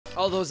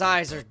Oh, those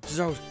eyes are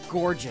so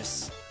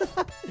gorgeous.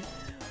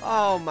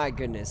 Oh my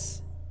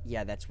goodness.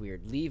 Yeah, that's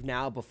weird. Leave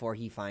now before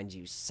he finds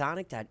you.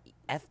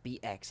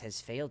 Sonic.FBX has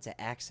failed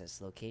to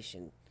access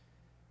location.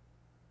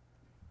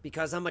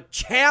 Because I'm a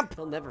champ!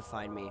 He'll never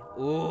find me.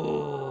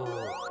 Ooh.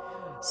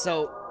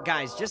 So,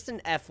 guys, just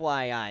an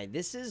FYI.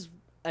 This is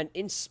an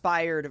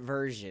inspired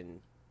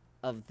version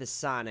of the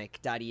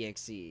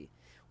Sonic.exe.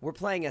 We're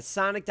playing a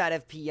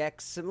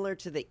Sonic.FBX similar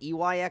to the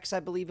NEWYEAR, I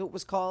believe it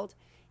was called.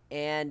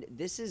 And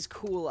this is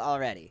cool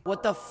already.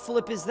 What the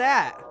flip is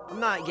that? I'm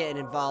not getting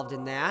involved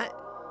in that.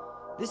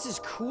 This is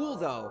cool,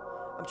 though.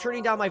 I'm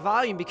turning down my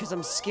volume because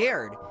I'm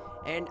scared.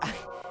 And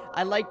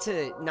I like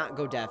to not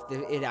go deaf.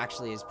 It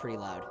actually is pretty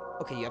loud.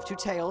 Okay, you have 2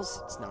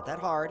 tails. It's not that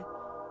hard.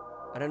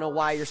 I don't know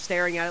why you're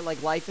staring at it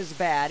like life is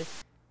bad.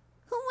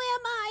 Who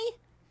am I?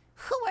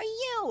 Who are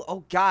you?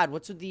 Oh, God.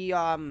 What's with the,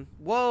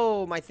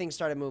 Whoa, my thing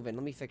started moving.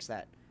 Let me fix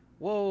that.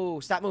 Whoa,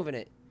 stop moving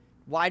it.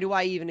 Why do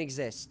I even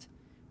exist?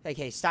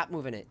 Okay, stop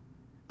moving it.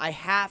 I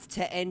have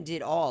to end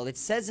it all. It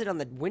says it on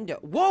the window.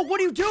 Whoa,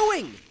 what are you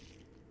doing?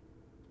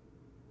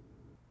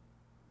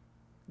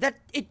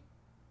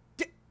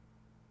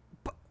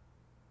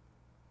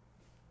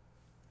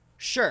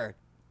 Sure.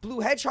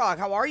 Blue Hedgehog,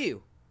 how are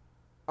you?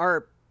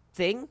 Our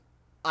thing?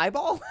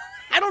 Eyeball?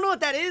 I don't know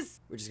what that is.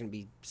 We're just gonna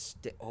be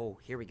oh,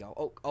 here we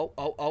go.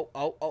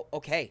 Oh,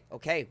 okay,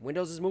 okay.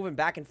 Windows is moving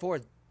back and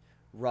forth.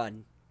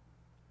 Run.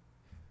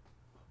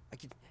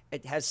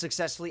 It has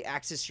successfully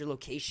accessed your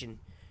location.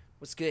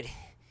 What's good?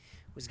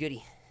 What's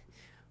goody?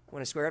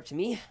 Want to square up to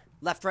me?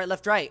 Left, right,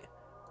 left, right.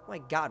 Oh my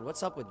God,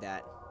 what's up with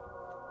that?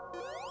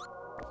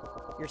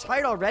 You're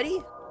tired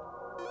already?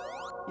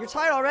 You're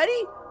tired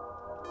already?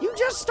 You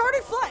just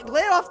started flying.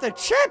 Lay off the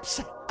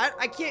chips.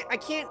 I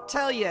can't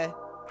tell you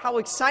how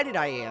excited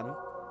I am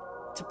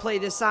to play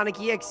this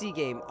Sonic.exe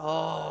game.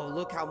 Oh,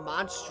 look how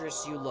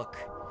monstrous you look.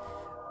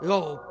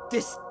 Oh,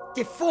 this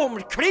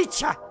deformed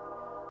creature.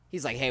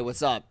 He's like, hey,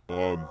 what's up?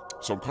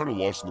 So I'm kind of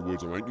lost in the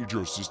woods. I might need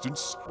your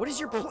assistance. What is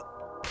your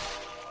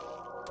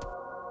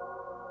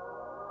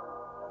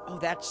Oh,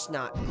 that's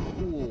not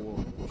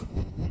cool.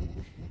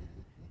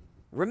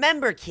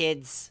 Remember,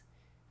 kids,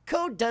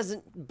 code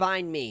doesn't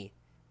bind me.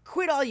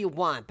 Quit all you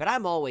want, but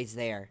I'm always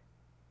there.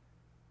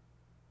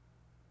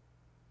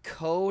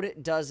 Code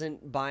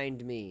doesn't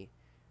bind me.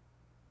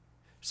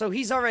 So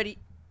he's already...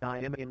 I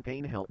am in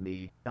pain, help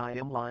me. I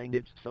am lying,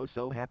 it's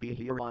so happy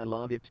here, I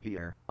love it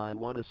here. I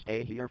want to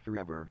stay here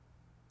forever.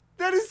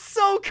 That is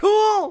so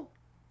cool!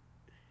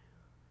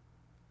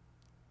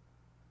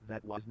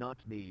 That was not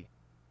me.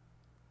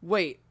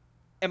 Wait,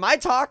 am I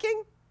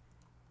talking?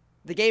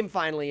 The game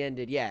finally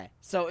ended, yeah.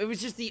 So it was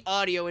just the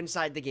audio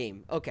inside the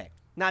game. Okay,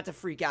 not to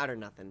freak out or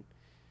nothing.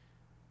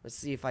 Let's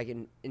see if I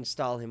can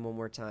install him one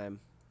more time.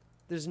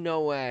 There's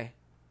no way.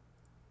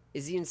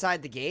 Is he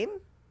inside the game?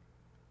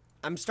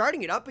 I'm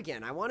starting it up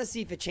again. I want to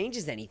see if it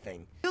changes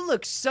anything. You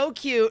look so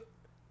cute.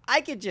 I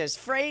could just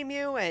frame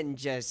you and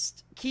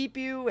just keep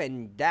you,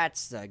 and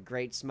that's a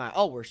great smile.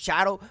 Oh, we're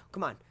Shadow.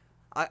 Come on.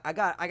 I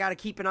gotta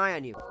keep an eye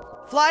on you.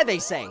 Fly, they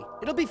say.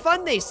 It'll be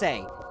fun, they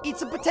say. Eat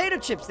some potato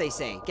chips, they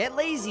say. Get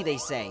lazy, they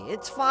say.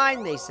 It's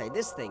fine, they say.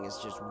 This thing is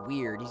just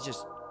weird. He's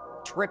just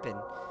tripping.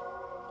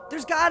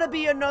 There's gotta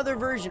be another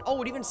version.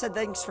 Oh, it even said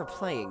thanks for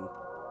playing.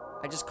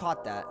 I just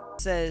caught that.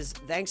 It says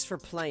thanks for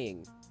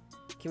playing.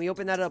 Can we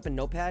open that up in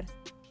Notepad?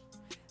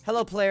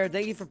 Hello, player.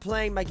 Thank you for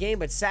playing my game,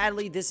 but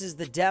sadly, this is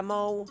the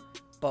demo,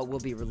 but will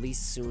be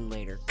released soon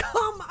later.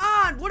 Come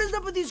on! What is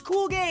up with these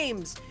cool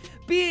games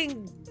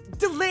being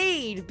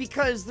delayed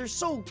because they're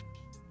so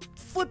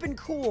flippin'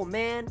 cool,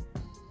 man?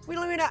 We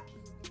don't even have...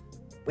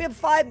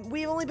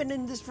 We've only been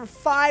in this for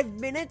 5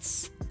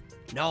 minutes?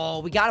 No,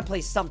 we gotta play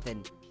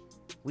something.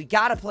 We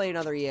gotta play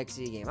another EXE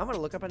game. I'm gonna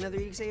look up another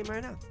EXE game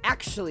right now.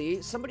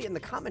 Actually, somebody in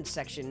the comments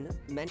section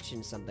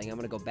mentioned something. I'm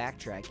gonna go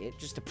backtrack it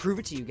just to prove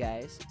it to you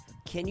guys.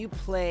 Can you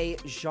play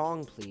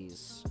Xhong,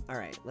 please? All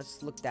right,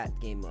 let's look that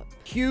game up.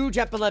 Huge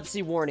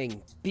epilepsy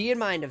warning. Be in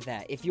mind of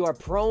that. If you are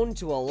prone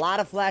to a lot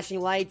of flashing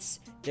lights,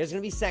 there's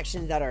gonna be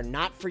sections that are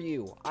not for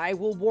you. I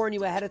will warn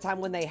you ahead of time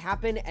when they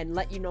happen and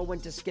let you know when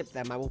to skip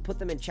them. I will put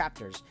them in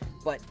chapters,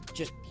 but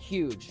just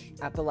huge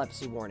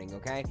epilepsy warning,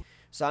 okay?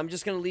 So I'm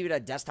just going to leave it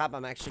at desktop.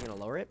 I'm actually going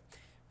to lower it.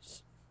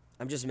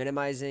 I'm just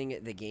minimizing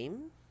the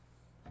game.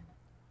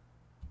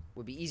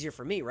 Would be easier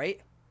for me,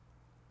 right?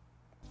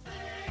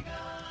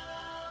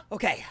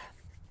 Okay.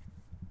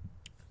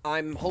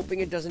 I'm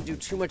hoping it doesn't do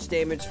too much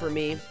damage for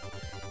me,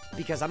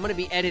 because I'm going to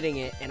be editing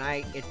it, and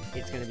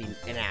it's going to be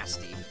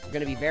nasty. It's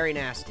going to be very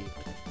nasty.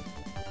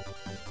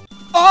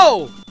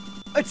 Oh!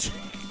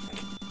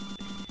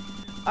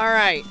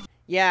 Alright.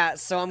 Yeah,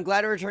 so I'm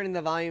glad we're turning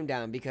the volume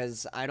down,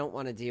 because I don't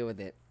want to deal with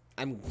it.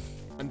 I'm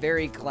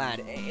very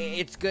glad.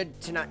 It's good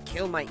to not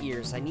kill my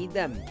ears. I need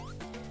them.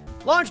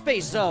 Launch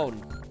base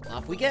zone.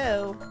 Off we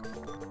go.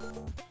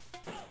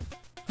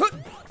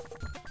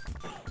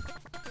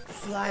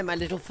 Fly, my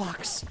little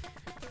fox.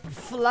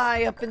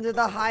 Fly up into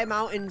the high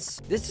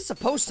mountains. This is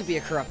supposed to be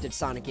a corrupted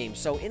Sonic game,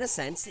 so in a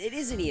sense, it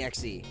is an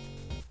EXE.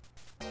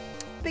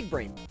 Big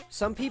brain.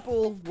 Some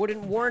people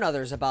wouldn't warn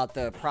others about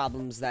the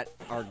problems that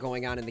are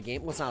going on in the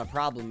game. Well, it's not a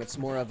problem. It's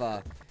more of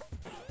a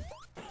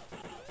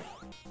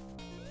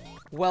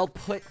well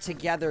put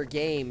together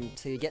game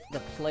to get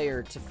the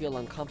player to feel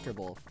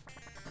uncomfortable.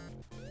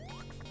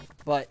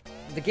 But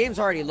the game's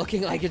already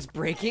looking like it's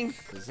breaking.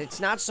 It's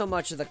not so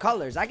much of the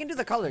colors. I can do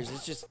the colors.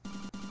 It's just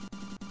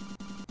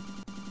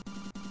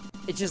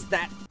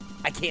that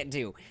I can't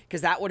do,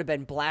 because that would have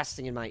been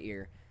blasting in my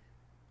ear.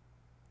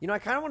 You know, I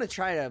kind of want to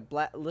try to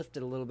lift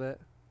it a little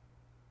bit.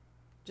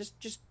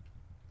 Just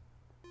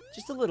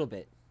a little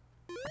bit.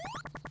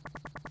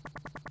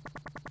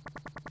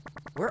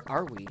 Where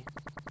are we?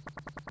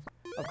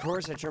 Of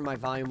course, I turn my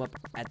volume up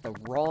at the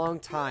wrong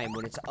time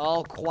when it's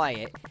all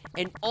quiet,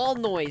 and all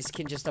noise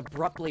can just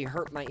abruptly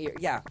hurt my ear.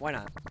 Yeah, why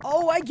not?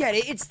 Oh, I get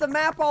it. It's the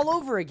map all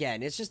over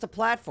again. It's just a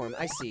platform.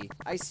 I see.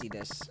 I see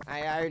this.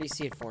 I already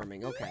see it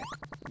forming. Okay.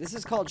 This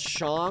is called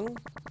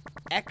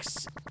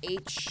Xhong.exe.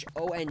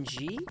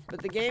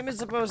 But the game is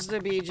supposed to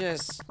be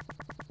just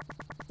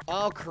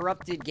all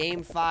corrupted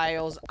game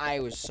files. I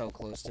was so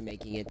close to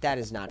making it. That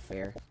is not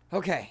fair.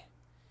 Okay.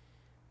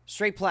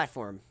 Straight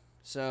platform.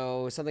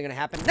 So, is something gonna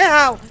happen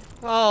now?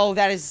 Oh,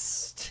 that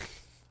is...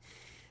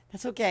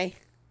 That's okay.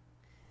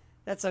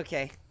 That's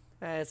okay.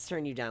 Let's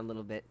turn you down a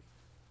little bit.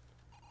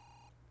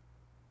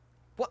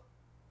 What?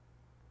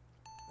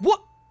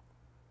 What?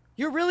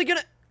 You're really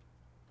gonna...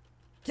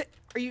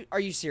 Are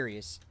you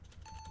serious?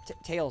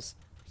 Tails,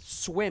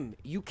 swim.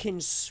 You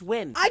can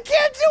swim. I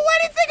can't do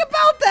anything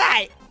about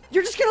that!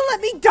 You're just gonna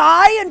let me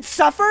die and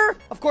suffer?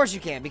 Of course you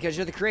can, because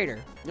you're the creator.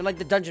 You're like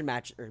the dungeon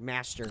master.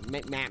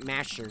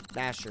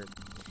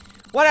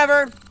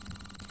 Whatever.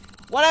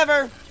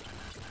 Whatever.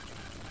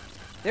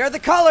 There are the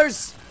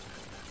colors.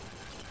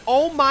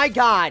 Oh my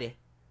god.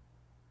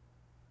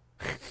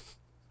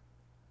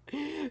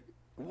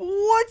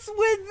 What's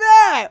with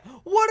that?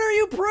 What are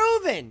you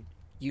proving?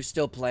 You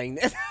still playing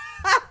this?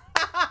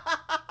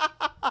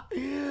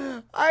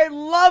 I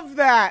love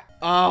that.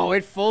 Oh,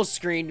 it full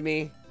screened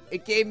me.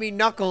 It gave me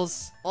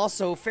Knuckles.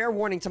 Also, fair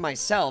warning to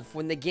myself,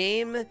 when the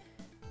game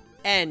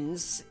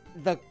ends,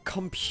 the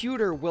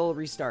computer will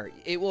restart.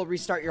 It will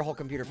restart your whole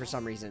computer for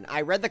some reason.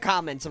 I read the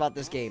comments about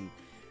this game.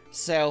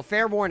 So,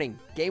 fair warning.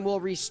 Game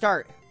will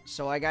restart.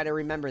 So, I gotta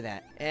remember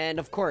that. And,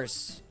 of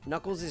course,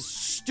 Knuckles'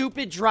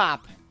 stupid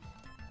drop.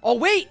 Oh,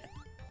 wait!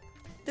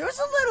 There's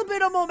a little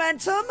bit of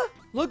momentum.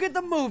 Look at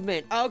the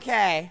movement.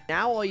 Okay.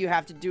 Now, all you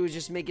have to do is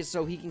just make it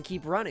so he can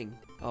keep running.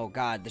 Oh,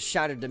 God. The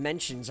Shattered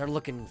Dimensions are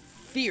looking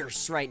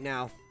fierce right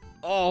now.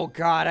 Oh,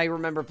 God. I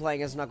remember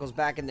playing as Knuckles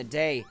back in the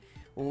day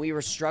when we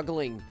were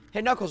struggling.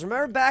 Hey, Knuckles,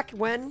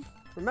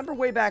 remember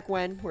way back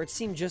when, where it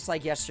seemed just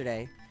like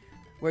yesterday,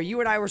 where you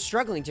and I were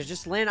struggling to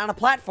just land on a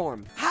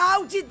platform?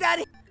 How did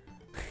that...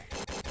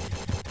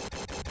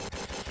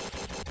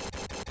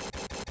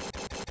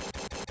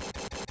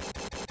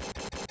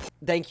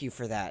 Thank you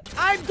for that.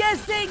 I'm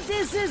guessing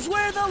this is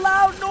where the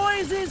loud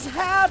noises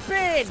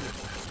happen!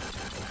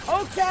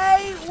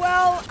 Okay,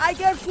 well, I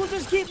guess we'll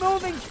just keep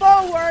moving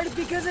forward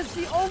because it's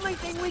the only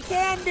thing we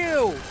can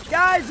do.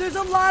 Guys, there's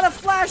a lot of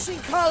flashing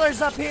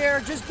colors up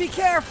here. Just be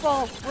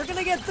careful. We're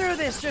gonna get through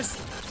this.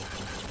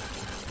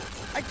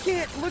 I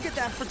can't look at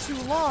that for too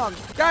long.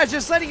 Guys,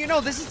 just letting you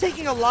know, this is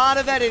taking a lot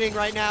of editing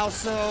right now,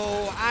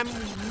 so I'm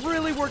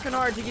really working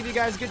hard to give you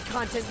guys good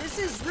content. This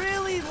is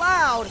really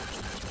loud.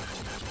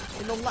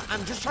 And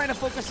I'm just trying to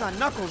focus on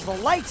Knuckles. The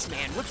lights,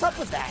 man. What's up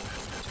with that?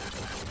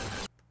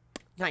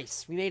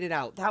 Nice, we made it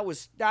out. That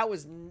was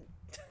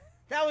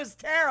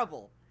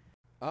terrible.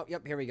 Oh,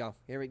 yep, here we go.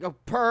 Here we go.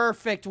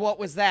 Perfect. What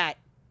was that?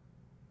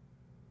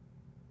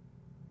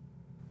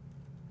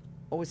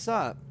 Oh, what's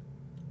up?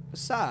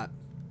 What's up?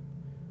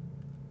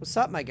 What's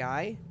up, my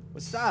guy?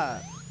 What's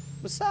up?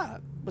 What's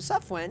up? What's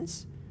up,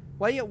 friends?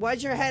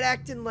 Why's your head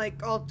acting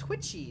like all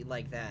twitchy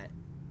like that?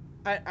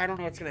 I don't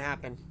know what's gonna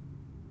happen.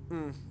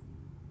 I'm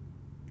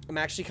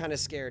actually kind of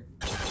scared.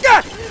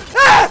 Ah!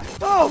 Ah!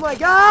 Oh my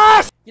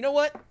gosh! You know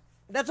what?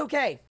 That's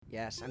okay.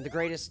 Yes, I'm the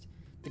greatest.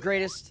 The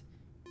greatest.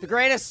 The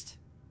greatest.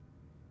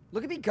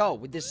 Look at me go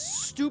with this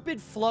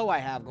stupid flow I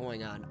have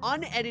going on.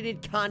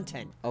 Unedited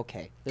content.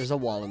 Okay, there's a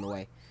wall in the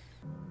way.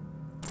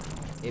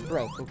 It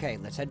broke. Okay,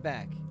 let's head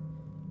back.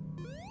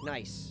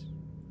 Nice.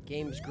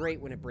 Game's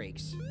great when it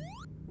breaks.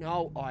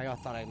 No. Oh, I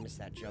thought I missed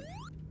that jump.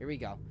 Here we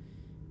go.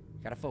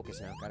 Gotta focus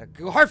now. Gotta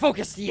go hard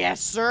focus. Yes,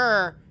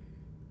 sir.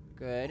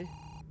 Good.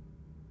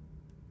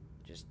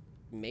 Just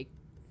make...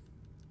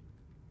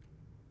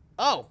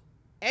 Oh!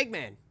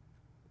 Eggman.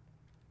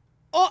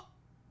 Oh!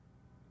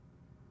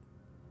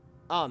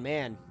 Oh,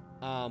 man.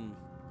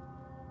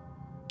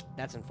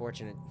 That's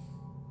unfortunate.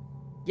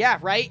 Yeah,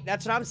 right?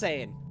 That's what I'm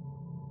saying.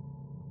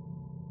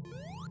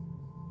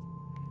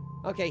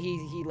 Okay,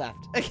 he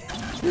left.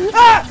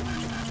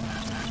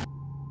 Ah!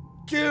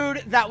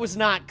 Dude, that was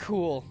not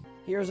cool.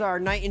 Here's our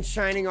knight in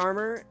shining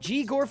armor.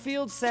 G.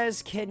 Gorefield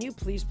says, can you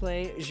please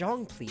play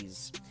Xhong,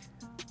 please?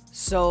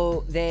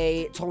 So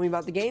they told me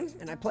about the game,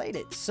 and I played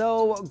it.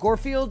 So,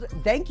 Gorefield,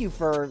 thank you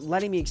for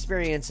letting me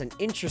experience an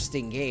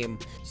interesting game.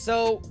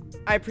 So,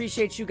 I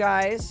appreciate you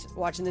guys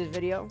watching this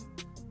video.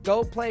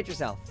 Go play it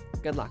yourself.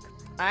 Good luck.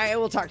 I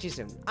will talk to you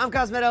soon. I'm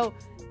Cosmitto.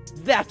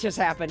 That just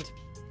happened.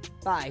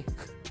 Bye.